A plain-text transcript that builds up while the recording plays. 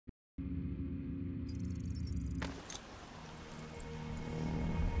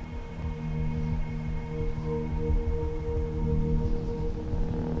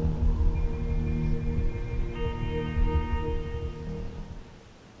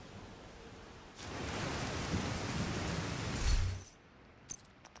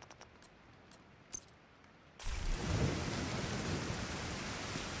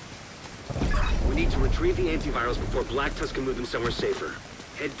need to retrieve the antivirals before Black Tusk can move them somewhere safer.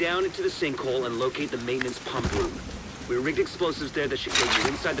 Head down into the sinkhole and locate the maintenance pump room. We rigged explosives there that should get you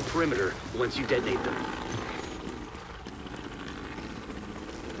inside the perimeter once you detonate them.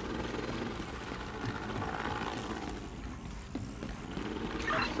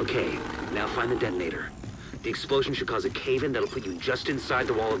 Okay, now find the detonator. The explosion should cause a cave-in that'll put you just inside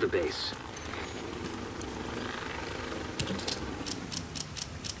the wall of the base.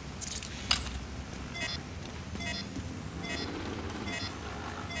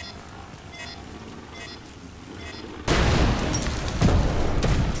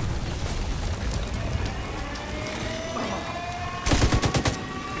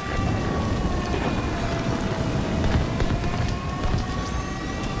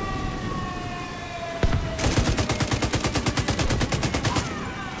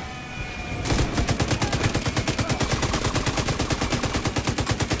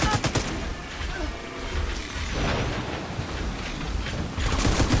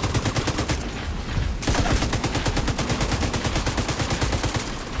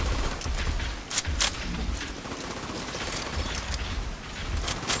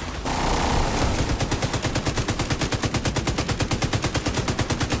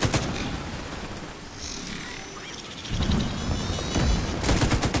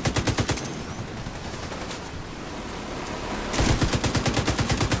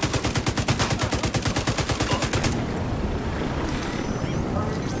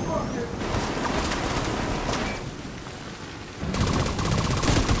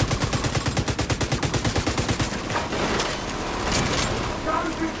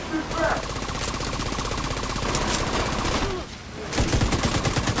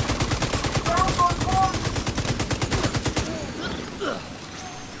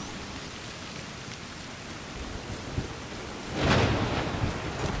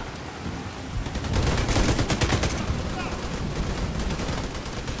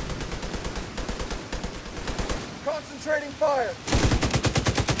 Concentrating fire!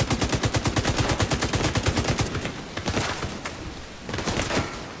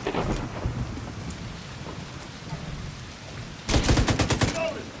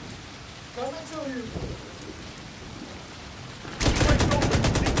 Coming to you! Break open!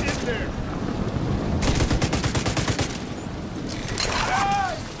 Get in there!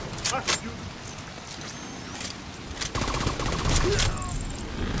 That's you!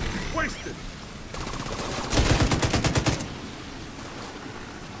 Wasted!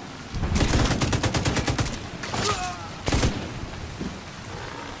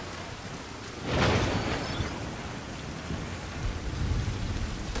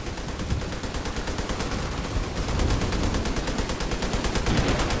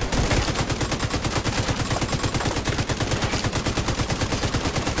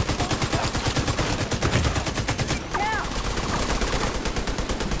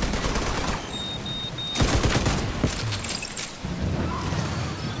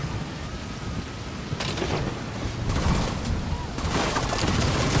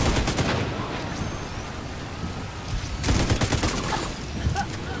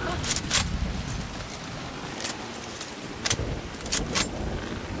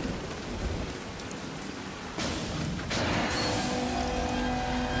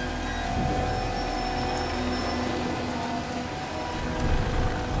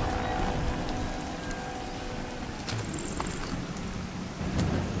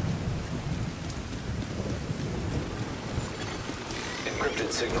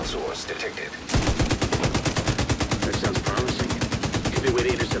 Encrypted signal source detected. That sounds promising. Could be a way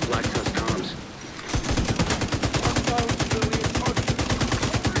to intercept Black Tusk comms.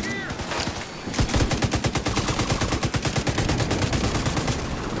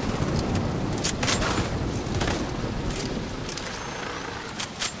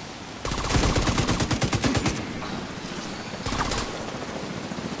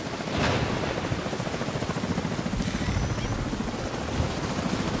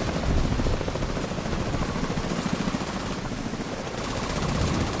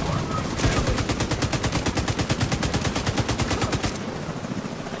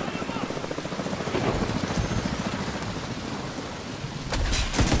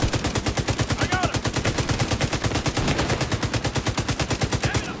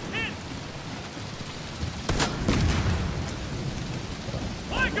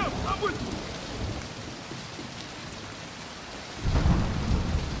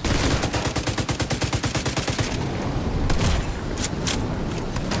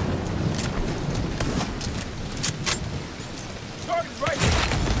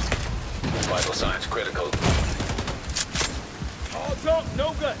 Vital signs critical. All talk,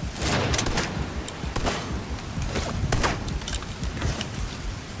 no guts.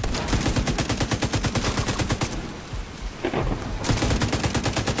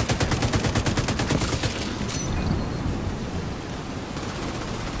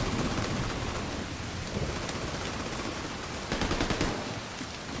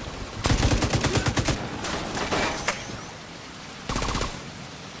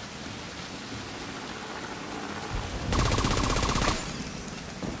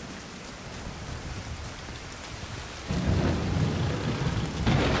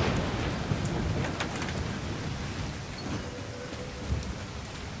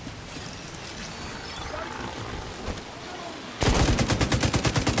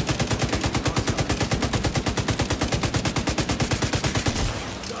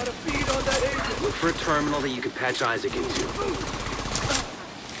 for a terminal that you can patch Isaac into.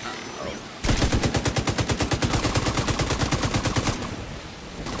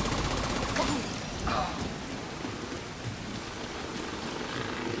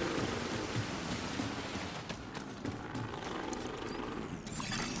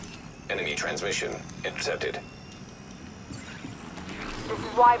 Enemy transmission intercepted. This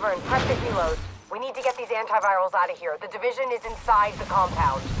is Wyvern. Prep the helos. We need to get these antivirals out of here. The division is inside the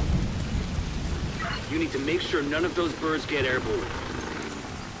compound. You need to make sure none of those birds get airborne.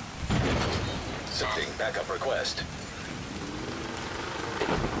 Sending backup request.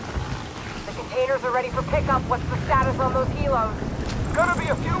 The containers are ready for pickup. What's the status on those helos? It's gonna be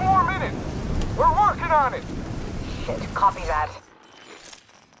a few more minutes. We're working on it. Shit, copy that.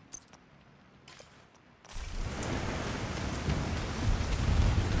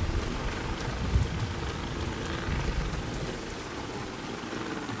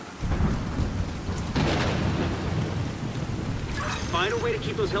 Find a way to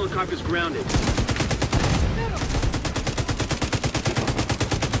keep those helicopters grounded.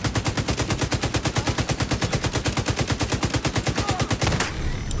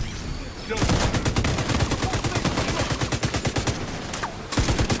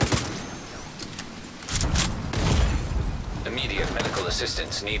 Immediate medical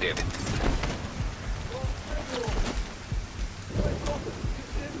assistance needed.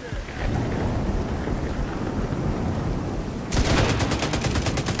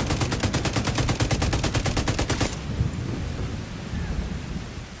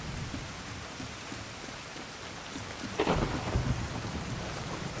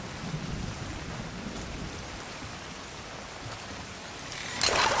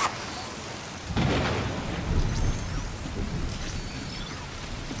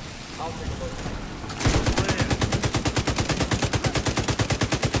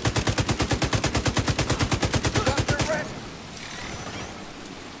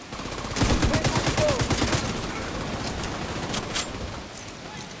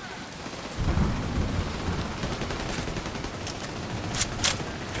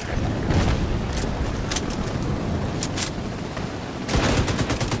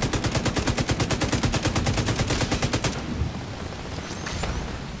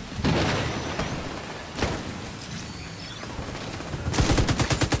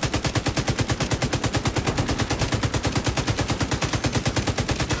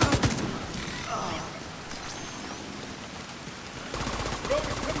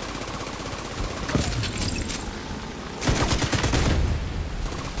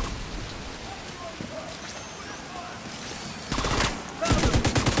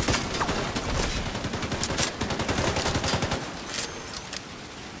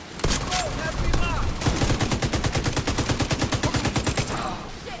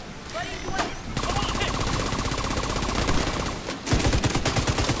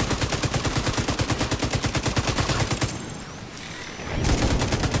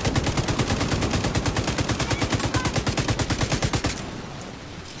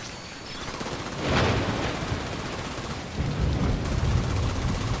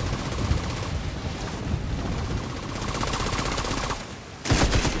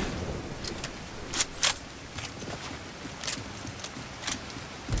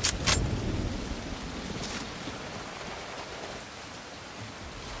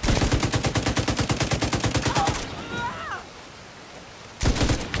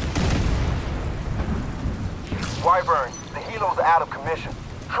 Wyvern, the helo's out of commission.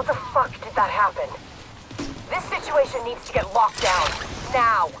 How the fuck did that happen? This situation needs to get locked down.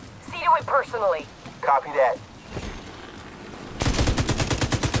 Now. See to it personally. Copy that.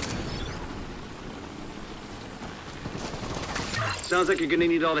 Sounds like you're gonna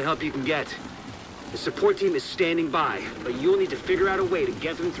need all the help you can get. The support team is standing by, but you'll need to figure out a way to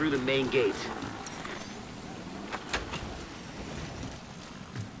get them through the main gate.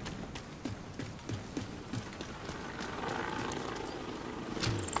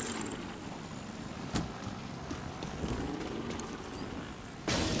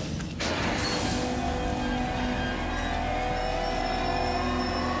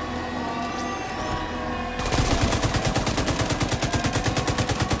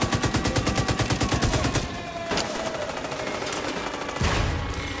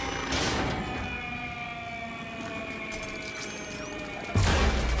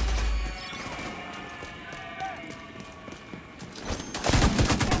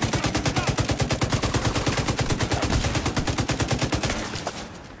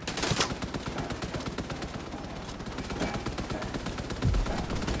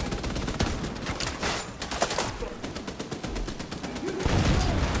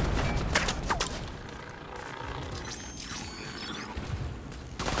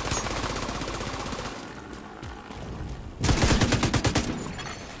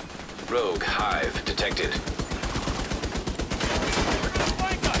 detected.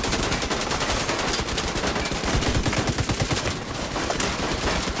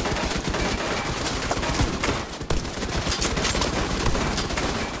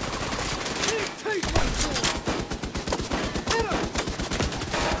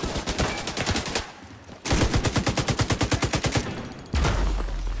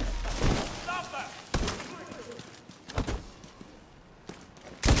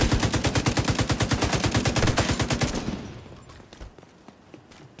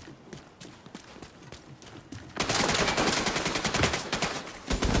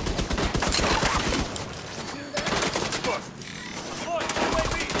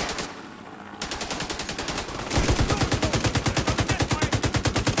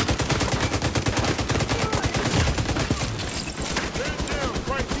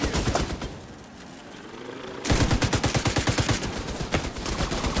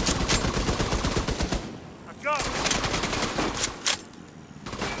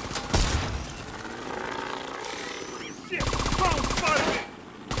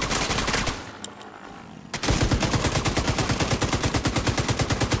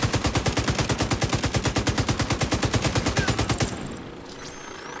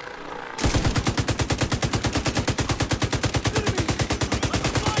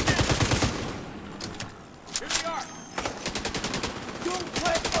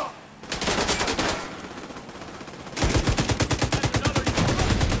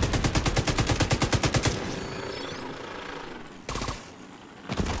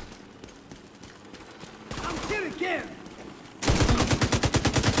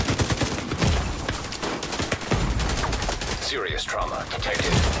 Serious trauma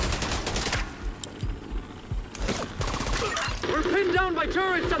detected. We're pinned down by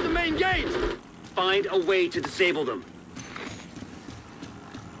turrets at the main gate! Find a way to disable them.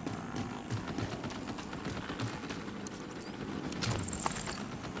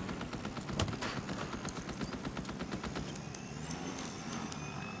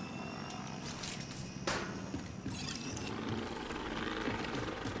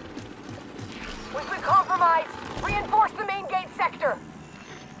 We've been compromised! Reinforce the main gate sector!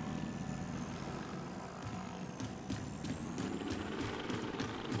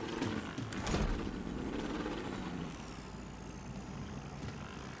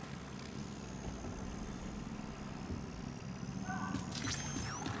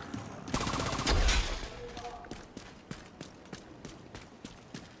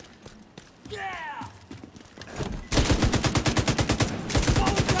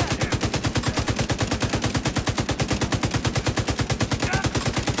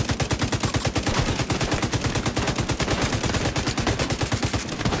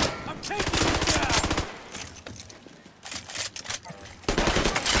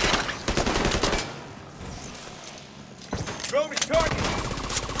 Drone is target.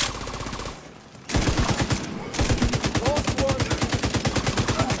 Lost one.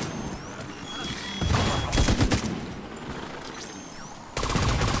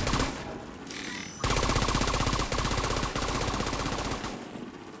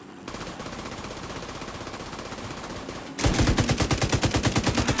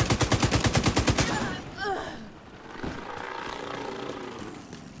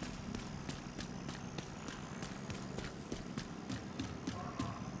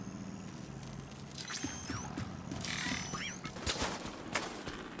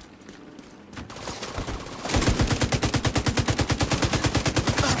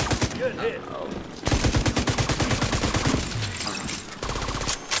 Good hit.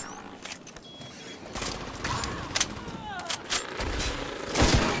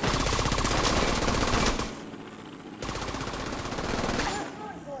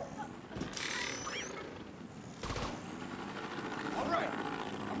 All right,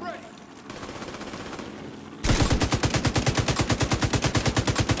 I'm ready.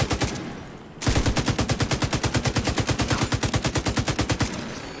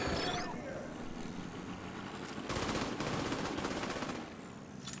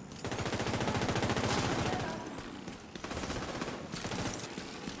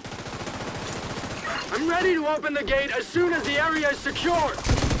 I'm ready to open the gate as soon as the area is secure!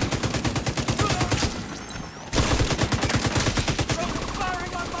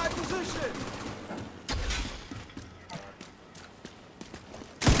 Firing on my position.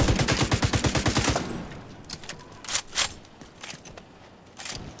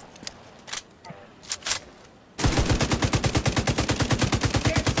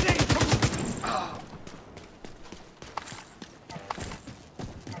 Can't see.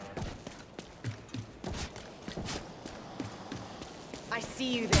 I see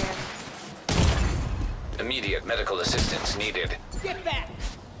Medical assistance needed. Get back!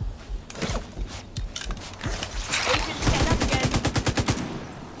 Agent, stand up again.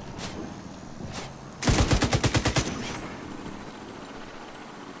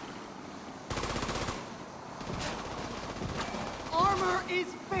 Armor is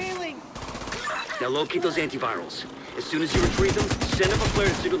failing! Now locate those antivirals. As soon as you retrieve them, send up a flare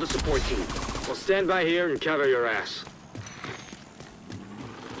to signal the support team. Well, stand by here and cover your ass.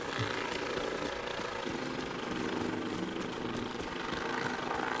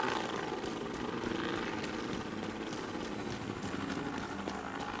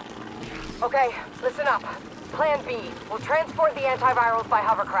 Okay, listen up. Plan B. We'll transport the antivirals by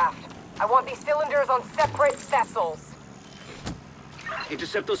hovercraft. I want these cylinders on separate vessels.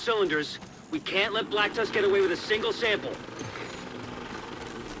 Intercept those cylinders. We can't let Black Tusk get away with a single sample.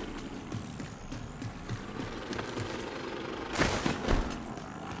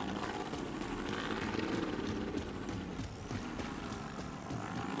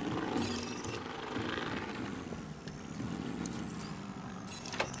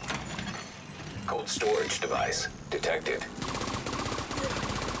 Cold storage device detected.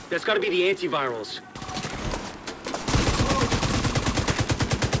 That's gotta be the antivirals.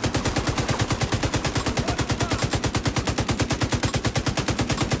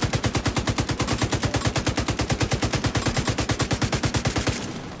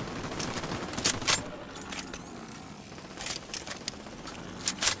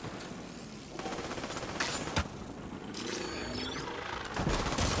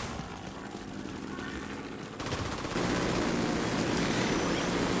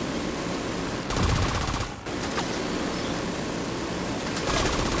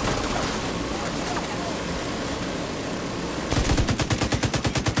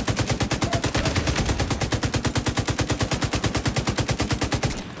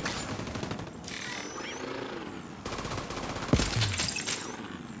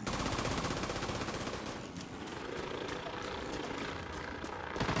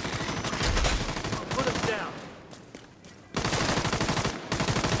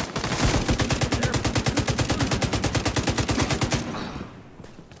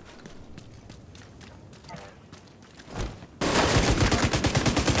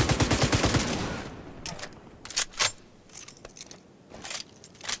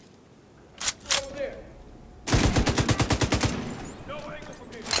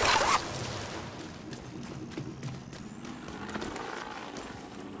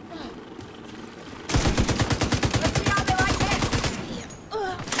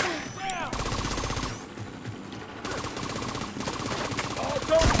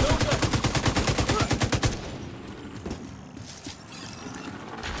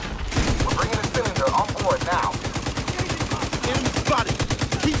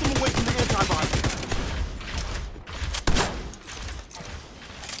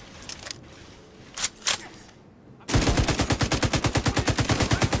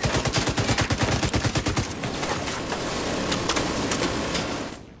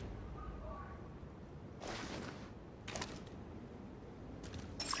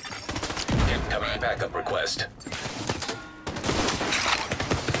 Incoming backup request.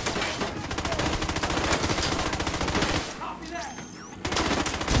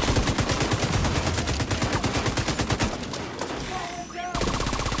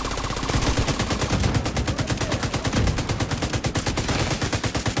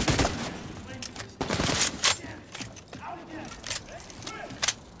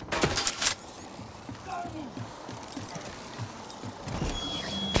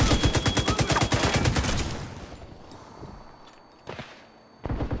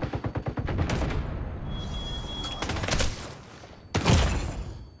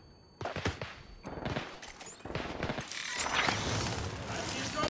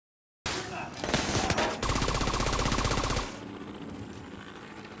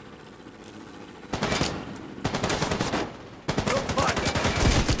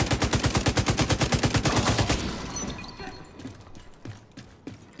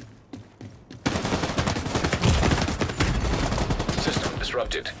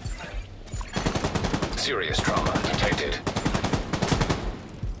 Disrupted. Serious trauma detected.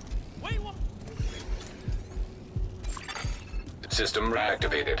 System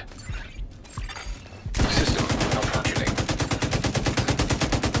reactivated. System malfunctioning.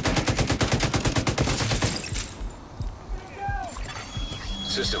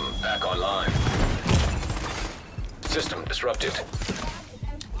 System back online. System disrupted.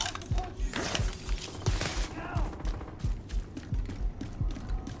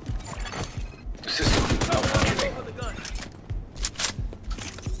 System malfunctioning.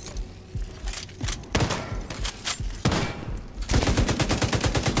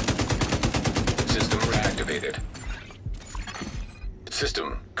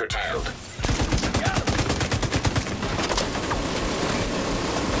 System curtailed.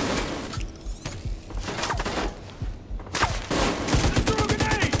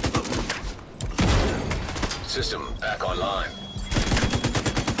 System back online.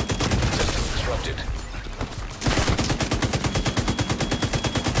 System disrupted.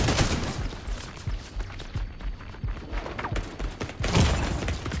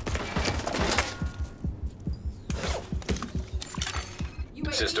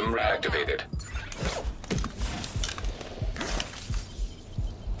 System reactivated.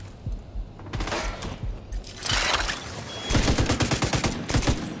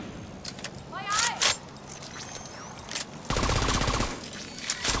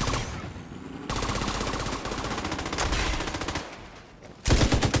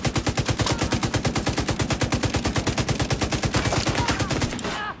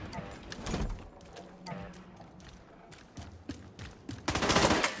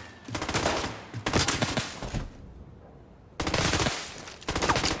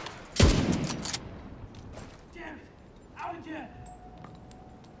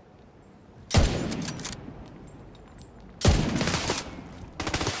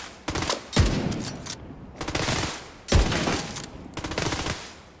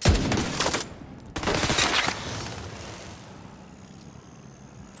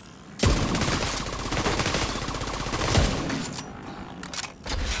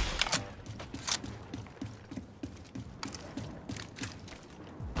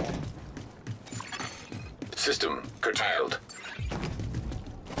 System curtailed.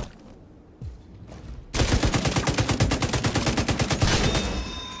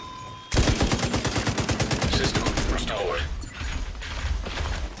 System restored.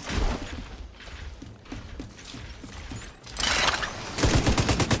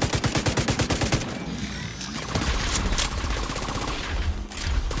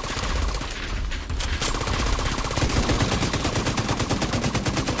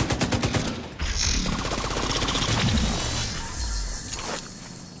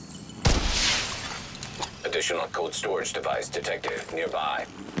 Additional code storage device detected nearby.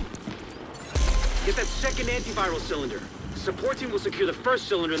 Get that second antiviral cylinder. Support team will secure the first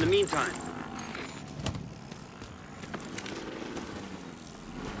cylinder in the meantime.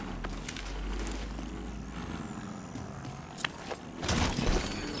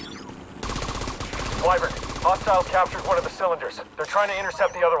 Wyvern, hostile captured one of the cylinders. They're trying to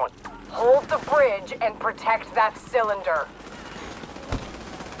intercept the other one. Hold the bridge and protect that cylinder.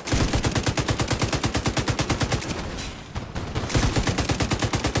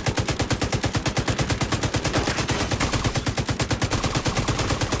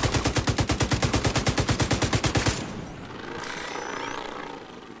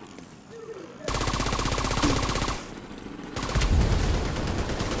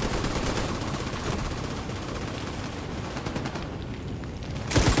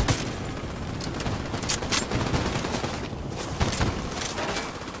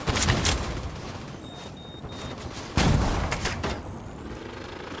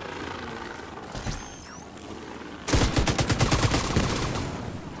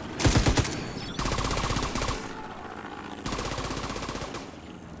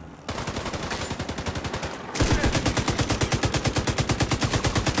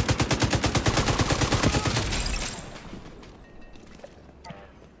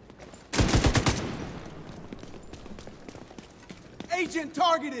 Agent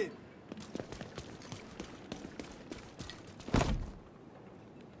targeted!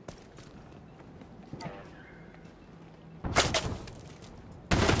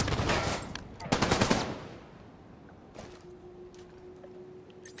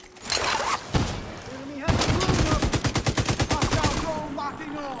 Enemy has blown up! Hostile drone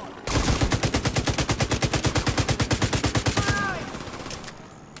locking on!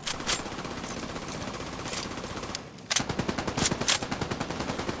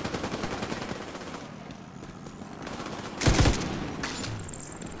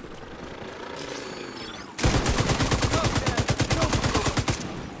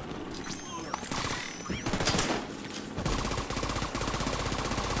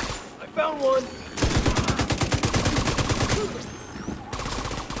 Found one!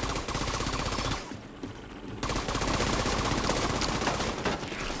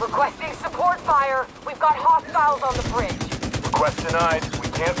 Requesting support fire. We've got hostiles on the bridge. Request denied. We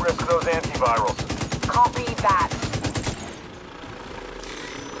can't risk those antivirals. Copy that.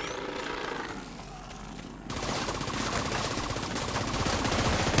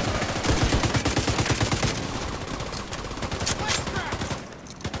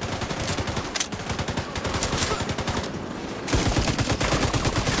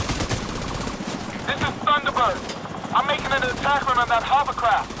 Thunderbird. I'm making an attack run on that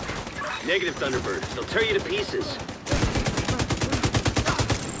hovercraft. Negative, Thunderbird. They'll tear you to pieces.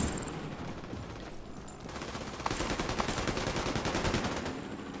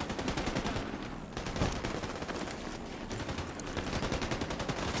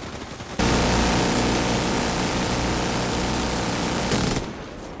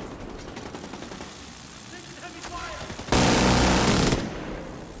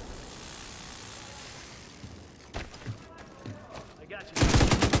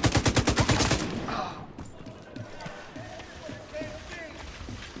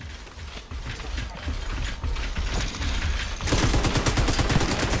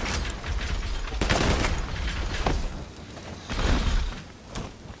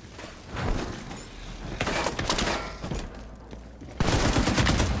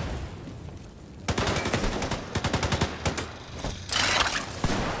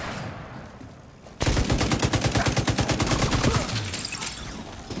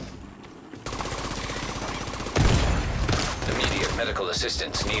 Medical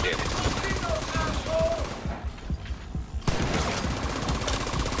assistance needed.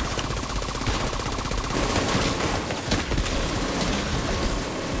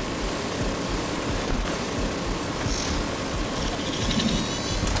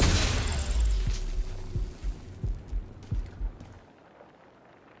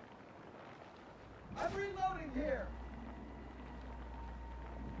 I'm reloading here.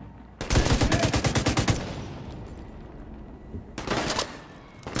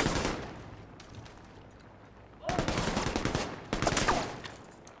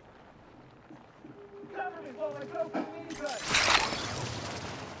 Cover me while I go for the minigun.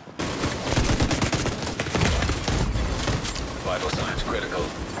 Vital signs critical.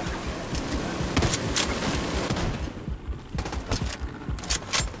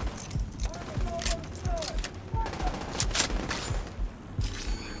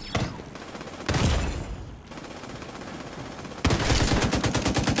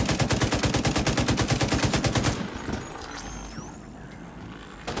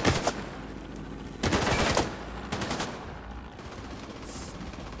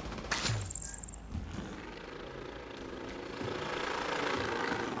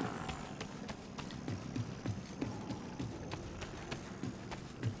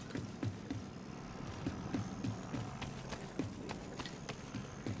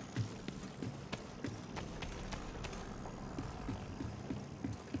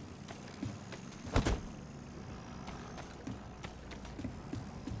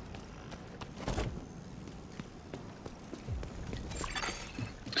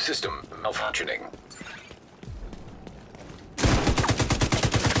 System malfunctioning.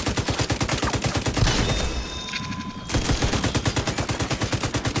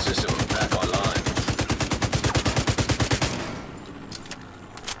 System back online.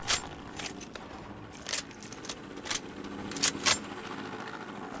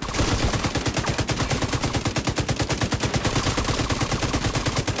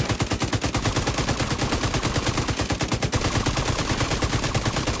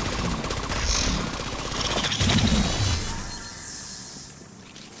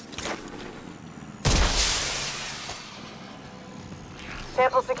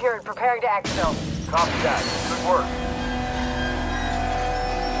 Sample secured. Preparing to exfil. Copy that. Good work.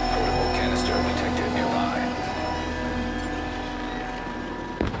 Portable canister detected nearby.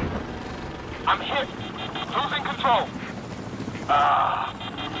 I'm hit. Losing control.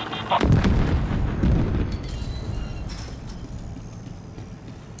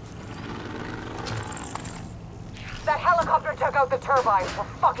 That helicopter took out the turbines. We're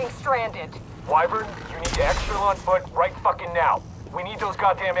fucking stranded. Wyvern, you need to exfil on foot right fucking now. We need those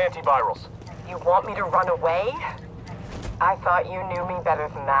goddamn antivirals. You want me to run away? I thought you knew me better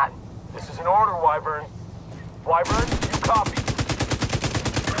than that. This is an order, Wyvern. Wyvern, you copy.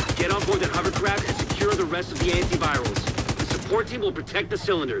 Get on board that hovercraft and secure the rest of the antivirals. The support team will protect the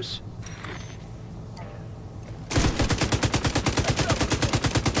cylinders.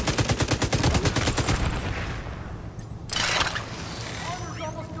 Armor's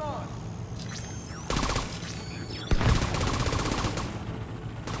almost gone.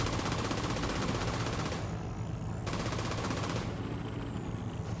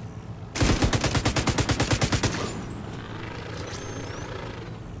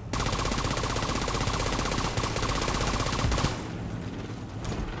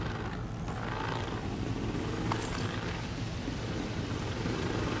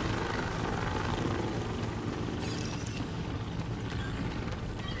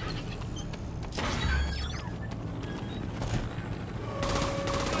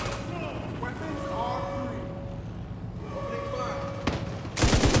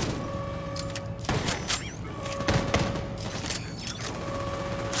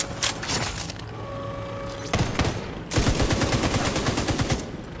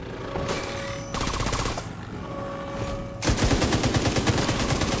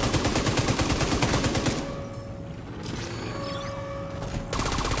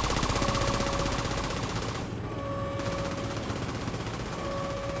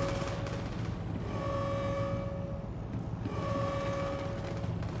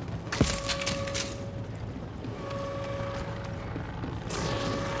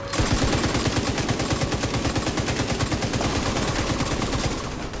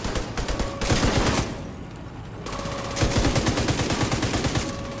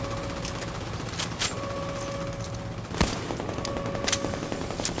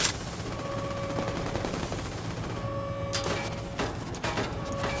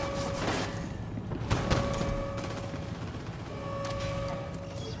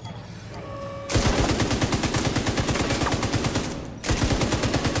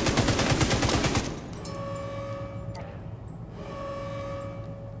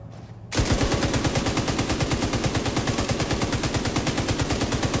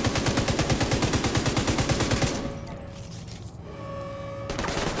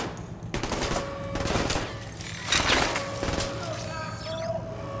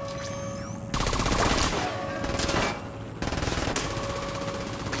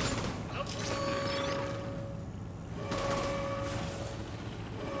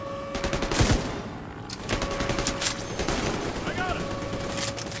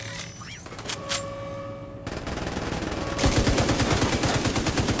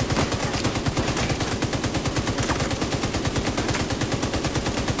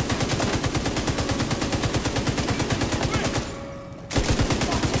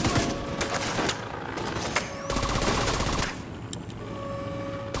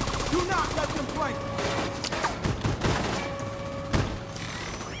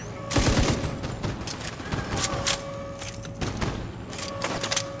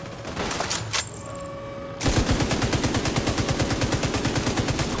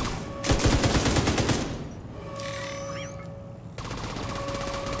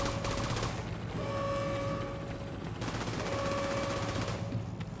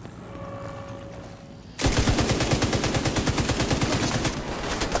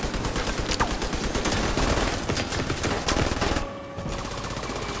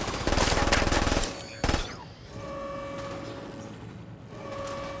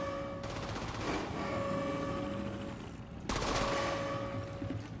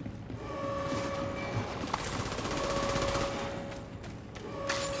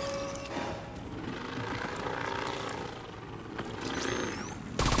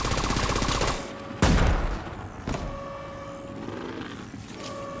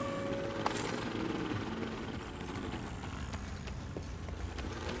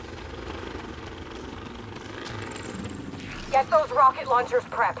 Get those rocket launchers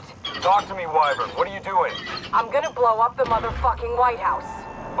prepped. Talk to me, Wyvern. What are you doing? I'm gonna blow up the motherfucking White House.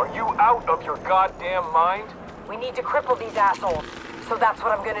 Are you out of your goddamn mind? We need to cripple these assholes, so that's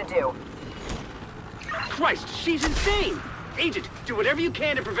what I'm gonna do. Christ, she's insane! Agent, do whatever you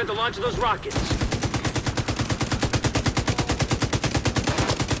can to prevent the launch of those rockets.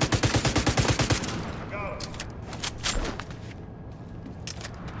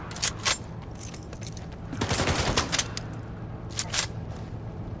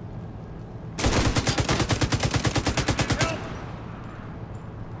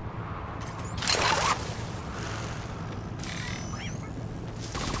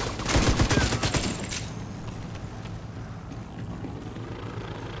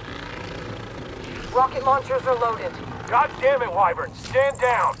 Rocket launchers are loaded. God damn it, Wyvern. Stand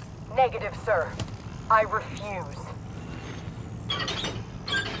down. Negative, sir. I refuse.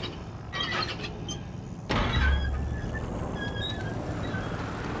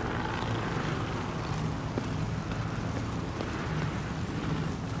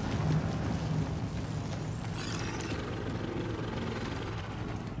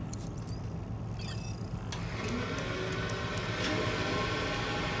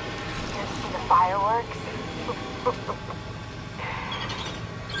 Fireworks?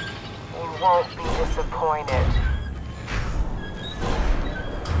 You won't be disappointed.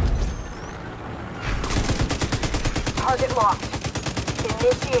 Target locked.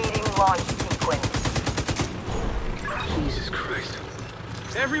 Initiating launch sequence. Jesus Christ.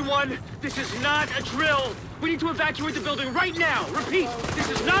 Everyone, this is not a drill! We need to evacuate the building right now! Repeat, this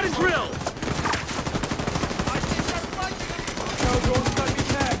is not a drill!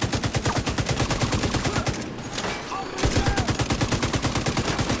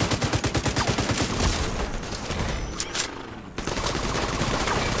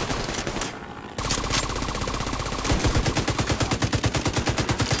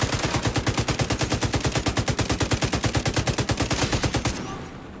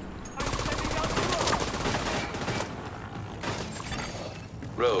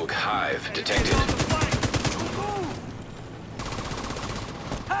 Rogue hive detected.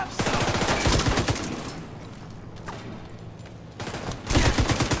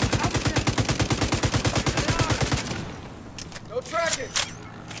 No tracking!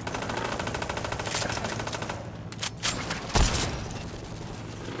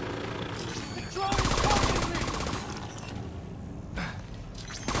 Control is targeting me!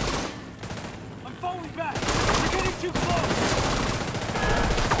 I'm falling back! We're getting too close!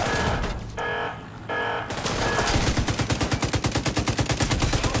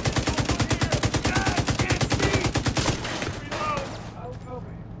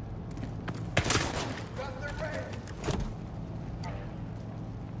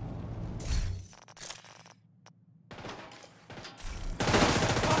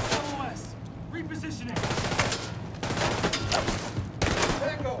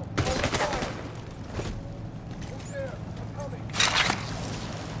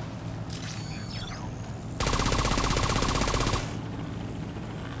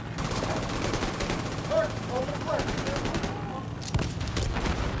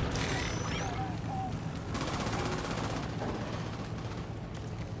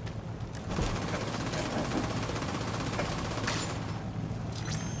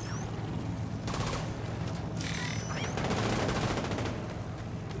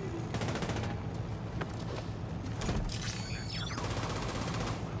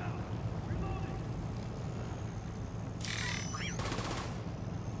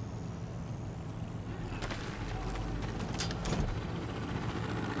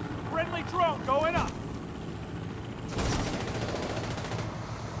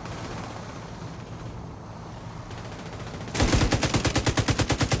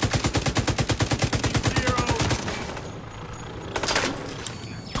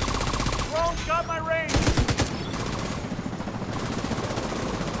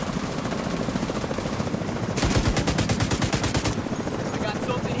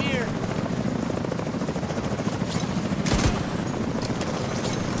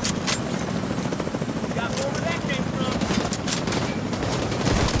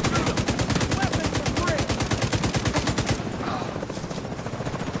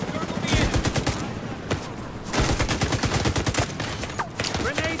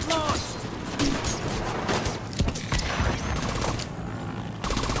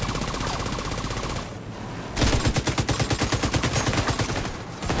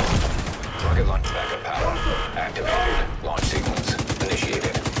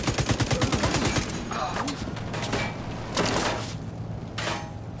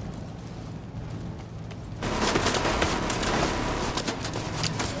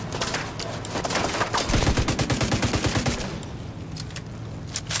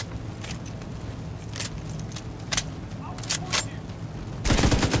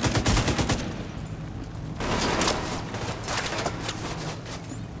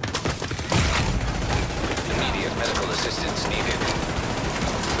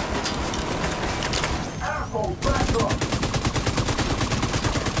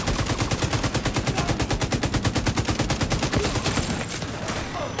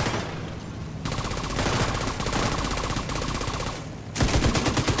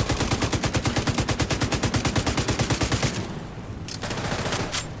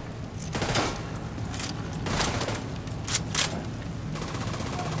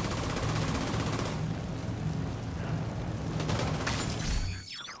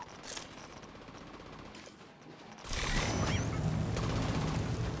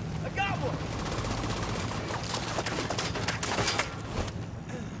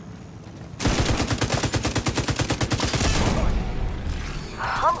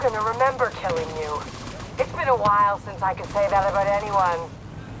 gonna remember killing you. It's been a while since I could say that about anyone.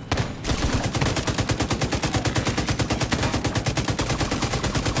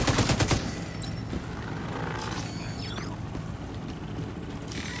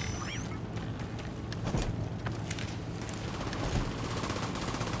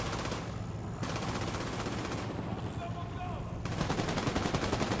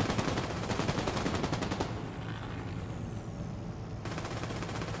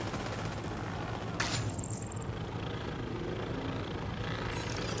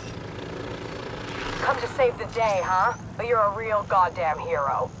 Come to save the day, huh? But you're a real goddamn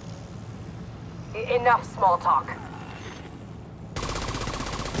hero. Enough small talk.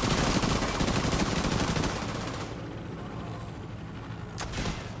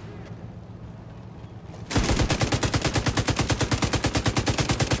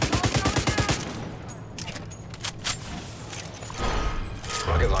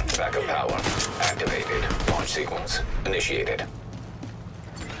 Rocket launch backup power activated. Launch sequence initiated.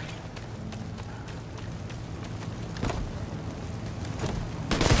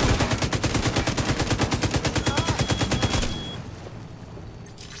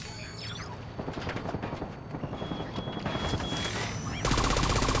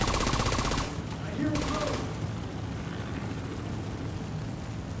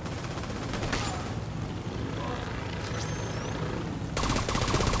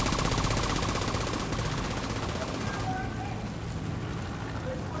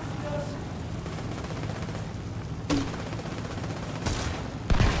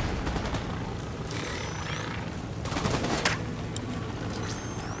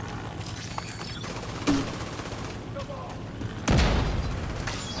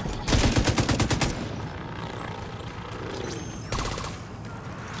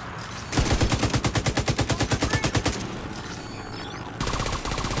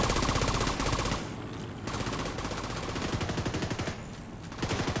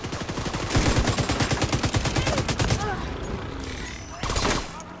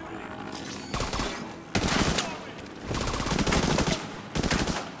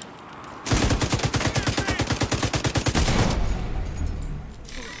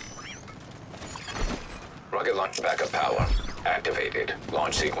 Rocket launch backup power activated.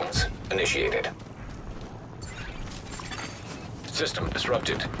 Launch sequence initiated. System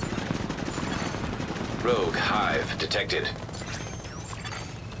disrupted. Rogue Hive detected.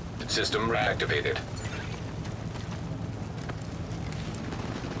 System reactivated.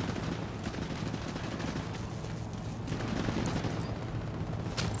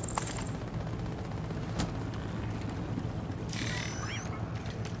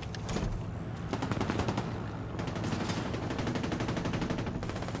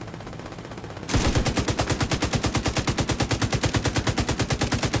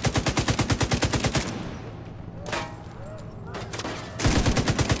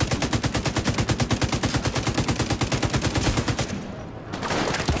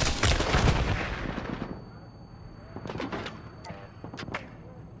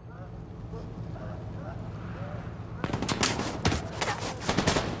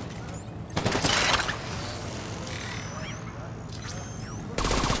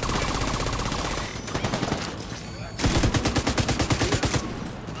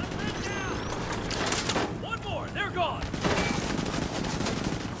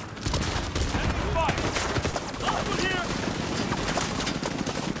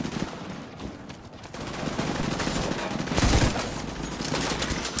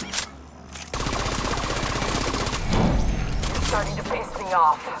 Starting to piss me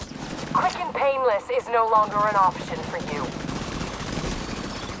off. Quick and painless is no longer an option for you.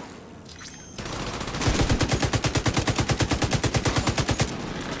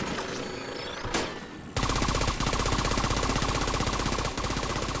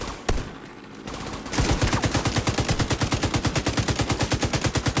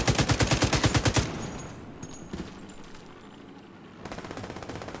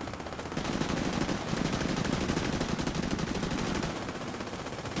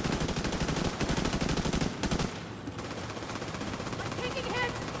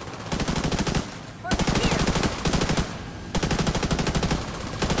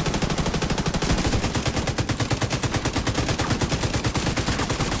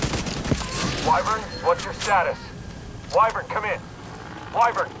 Wyvern, what's your status? Wyvern, come in.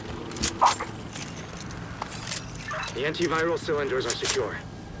 Wyvern! Fuck! The antiviral cylinders are secure.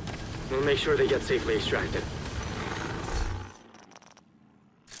 We'll make sure they get safely extracted.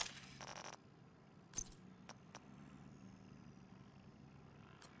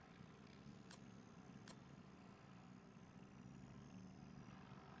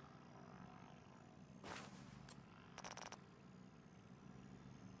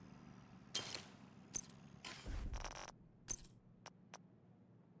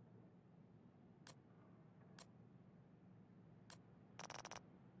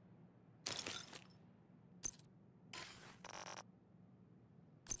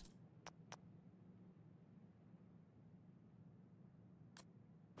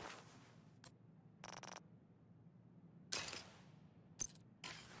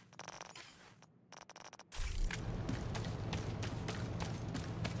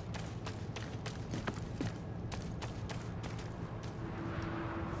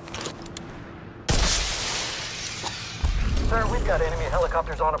 We've got enemy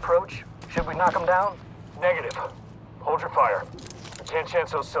helicopters on approach. Should we knock them down? Negative. Hold your fire. I can't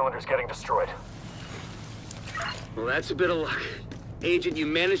chance those cylinders getting destroyed. Well, that's a bit of luck. Agent, you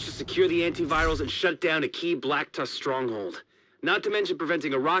managed to secure the antivirals and shut down a key Black Tusk stronghold. Not to mention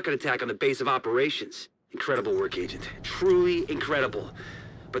preventing a rocket attack on the base of operations. Incredible work, Agent. Truly incredible.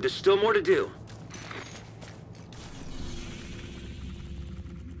 But there's still more to do.